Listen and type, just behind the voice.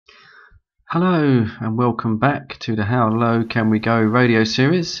Hello and welcome back to the How Low Can We Go radio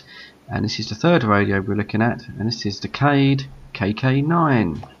series, and this is the third radio we're looking at, and this is the Kaide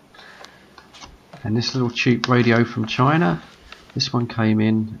KK-9, and this little cheap radio from China, this one came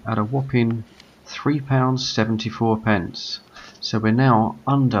in at a whopping £3.74, so we're now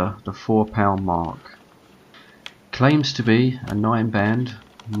under the £4 mark. Claims to be a 9-band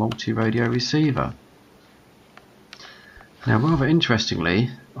multi-radio receiver. Now, rather interestingly,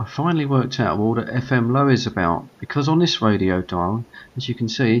 I finally worked out what the FM low is about, because on this radio dial, as you can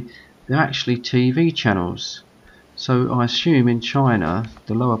see, they're actually TV channels. So I assume in China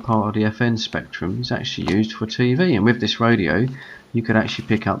the lower part of the FN spectrum is actually used for TV, and with this radio you could actually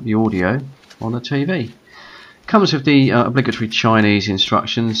pick up the audio on the TV. Comes with the obligatory Chinese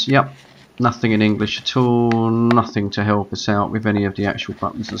instructions. Yep, nothing in English at all, nothing to help us out with any of the actual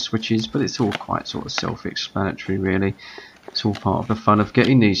buttons and switches, but it's all quite sort of self-explanatory really. It's all part of the fun of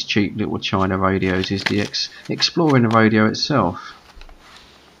getting these cheap little China radios, is the exploring the radio itself.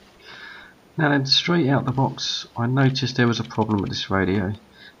 Now then, straight out the box I noticed there was a problem with this radio. It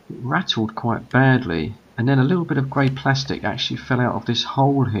rattled quite badly, and then a little bit of grey plastic actually fell out of this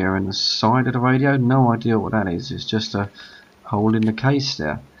hole here in the side of the radio. No idea what that is, it's just a hole in the case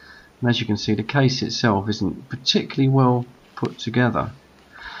there. And as you can see, the case itself isn't particularly well put together.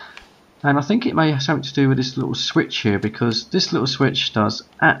 And I think it may have something to do with this little switch here, because this little switch does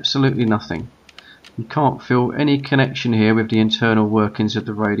absolutely nothing. You can't feel any connection here with the internal workings of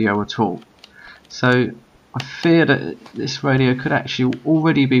the radio at all. So I fear that this radio could actually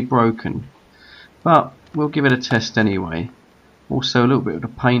already be broken, but we'll give it a test anyway. Also, a little bit of the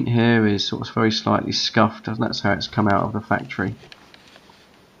paint here is sort of very slightly scuffed, and that's how it's come out of the factory.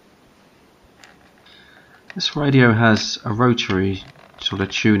 This radio has a rotary sort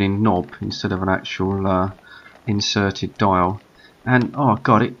of tuning knob instead of an actual inserted dial, and oh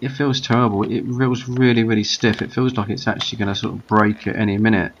god, it feels terrible. It feels really stiff. It feels like it's actually going to sort of break at any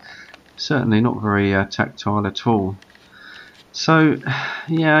minute. Certainly not very tactile at all. So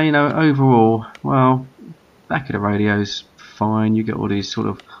yeah, you know, overall, well, back of the radio's fine. You get all these sort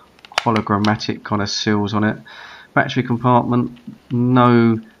of hologrammatic kind of seals on it. Battery compartment,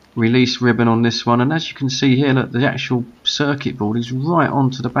 no release ribbon on this one, and as you can see here, look, the actual circuit board is right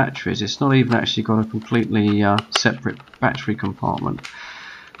onto the batteries. It's not even actually got a completely separate battery compartment.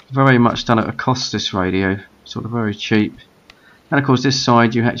 Very much done at a cost, this radio, sort of very cheap. And of course this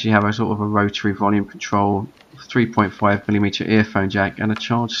side you actually have a sort of a rotary volume control, 3.5mm earphone jack and a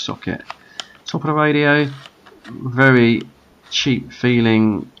charge socket. Top of the radio, very cheap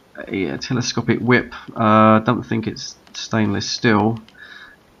feeling telescopic whip. Don't think it's stainless steel.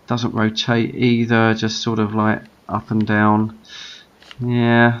 Doesn't rotate either, just sort of like up and down.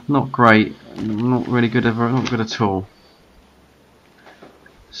 Yeah, not great, not really good, not good at all.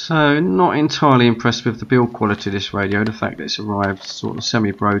 So not entirely impressed with the build quality of this radio, the fact that it's arrived sort of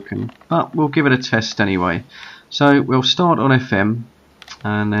semi-broken, but we'll give it a test anyway. So we'll start on FM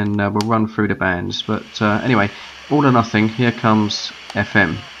and then we'll run through the bands, but anyway, all or nothing, here comes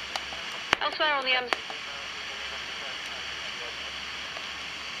FM. Elsewhere on the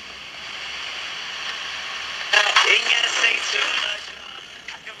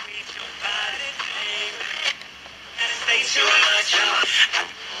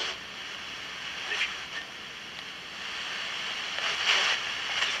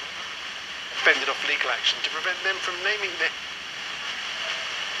fended off legal action to prevent them from naming their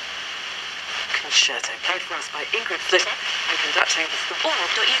concerto played for us by Ingrid Flitter and conducting the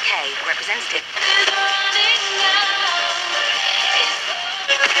Org.uk representative.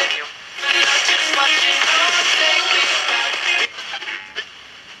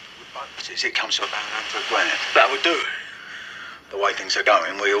 It comes to about £100,000. that would do. The way things are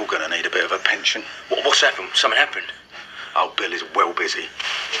going, we're all going to need a bit of a pension. What's happened? Something happened. Old Bill is well busy.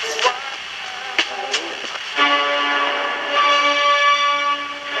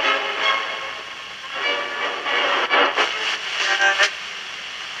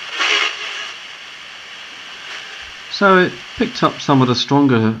 So it picked up some of the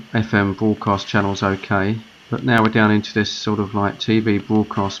stronger FM broadcast channels okay, but now we're down into this sort of like TV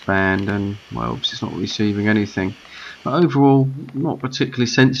broadcast band, and well, it's not receiving anything. But overall, not particularly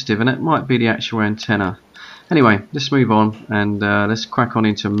sensitive, and it might be the actual antenna. Anyway, let's move on and let's crack on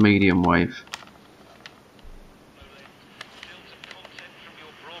into medium wave.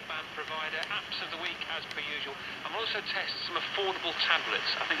 Affordable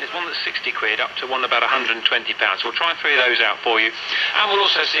tablets. I think there's one that's 60 quid up to one about £120. We'll try 3 of those out for you, and we'll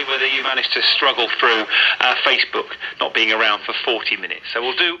also see whether you managed to struggle through Facebook not being around for 40 minutes. So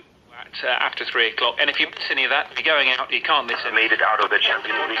we'll do after 3 o'clock. And if you miss any of that, if you're going out, you can't miss it. Made it out of the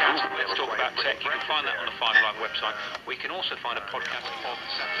Champions League. Let's Talk About Tech. You can find that on the 5 Live website. We can also find a podcast of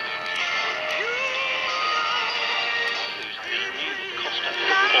this afternoon. Who's the new Costa of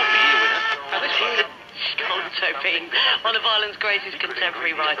the Year winner? And this one. Gonzo being one of Ireland's greatest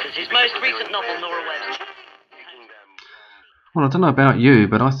contemporary writers. His most recent novel, Nora Webb's. Well, I don't know about you,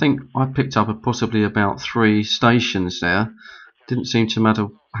 but I think I picked up possibly about 3 stations there. Didn't seem to matter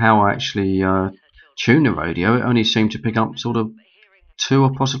how I actually tuned the radio. It only seemed to pick up sort of 2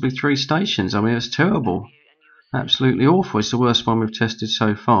 or possibly 3 stations. I mean, it's terrible. Absolutely awful. It's the worst one we've tested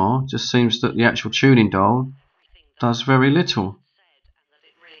so far. Just seems that the actual tuning dial does very little.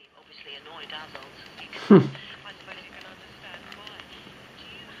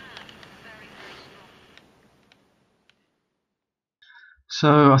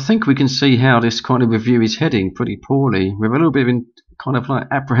 So I think we can see how this kind of review is heading pretty poorly. With a little bit of kind of like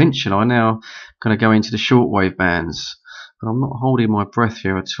apprehension, I now going to go into the shortwave bands, but I'm not holding my breath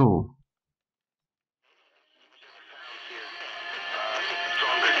here at all.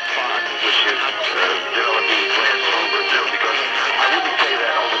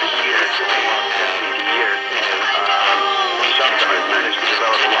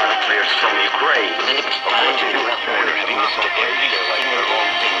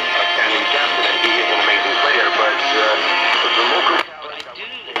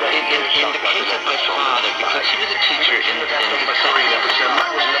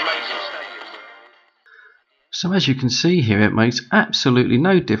 So as you can see here, it makes absolutely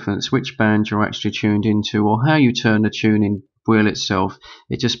no difference which band you're actually tuned into or how you turn the tuning wheel itself.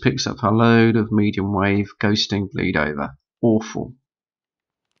 It just picks up a load of medium wave ghosting bleed over. Awful.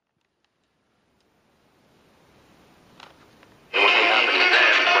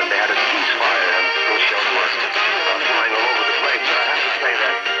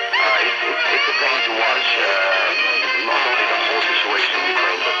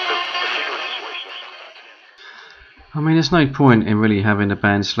 I mean, there's no point in really having the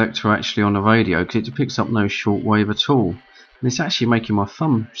band selector actually on the radio because it picks up no shortwave at all. And it's actually making my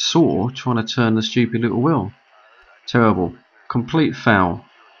thumb sore trying to turn the stupid little wheel. Terrible. Complete foul.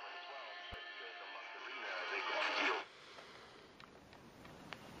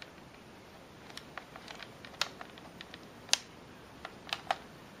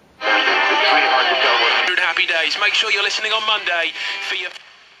 Happy days. Make sure you're listening on Monday for your...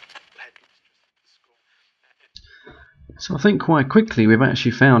 So I think quite quickly we've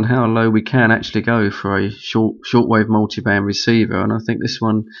actually found how low we can actually go for a shortwave multiband receiver, and I think this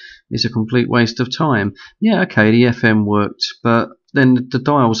one is a complete waste of time. Yeah, okay, the FM worked, but then the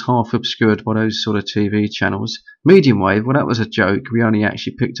dial's half obscured by those sort of TV channels. Medium wave, well, that was a joke. We only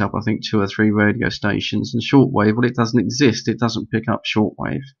actually picked up, I think, 2 or 3 radio stations, and shortwave, well, it doesn't exist. It doesn't pick up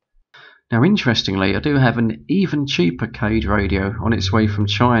shortwave. Now, interestingly, I do have an even cheaper Kaide radio on its way from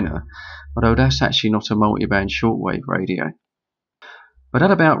China, although that's actually not a multiband shortwave radio. But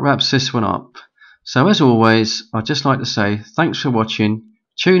that about wraps this one up. So as always, I'd just like to say thanks for watching,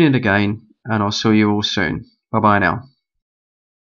 tune in again, and I'll see you all soon. Bye bye now.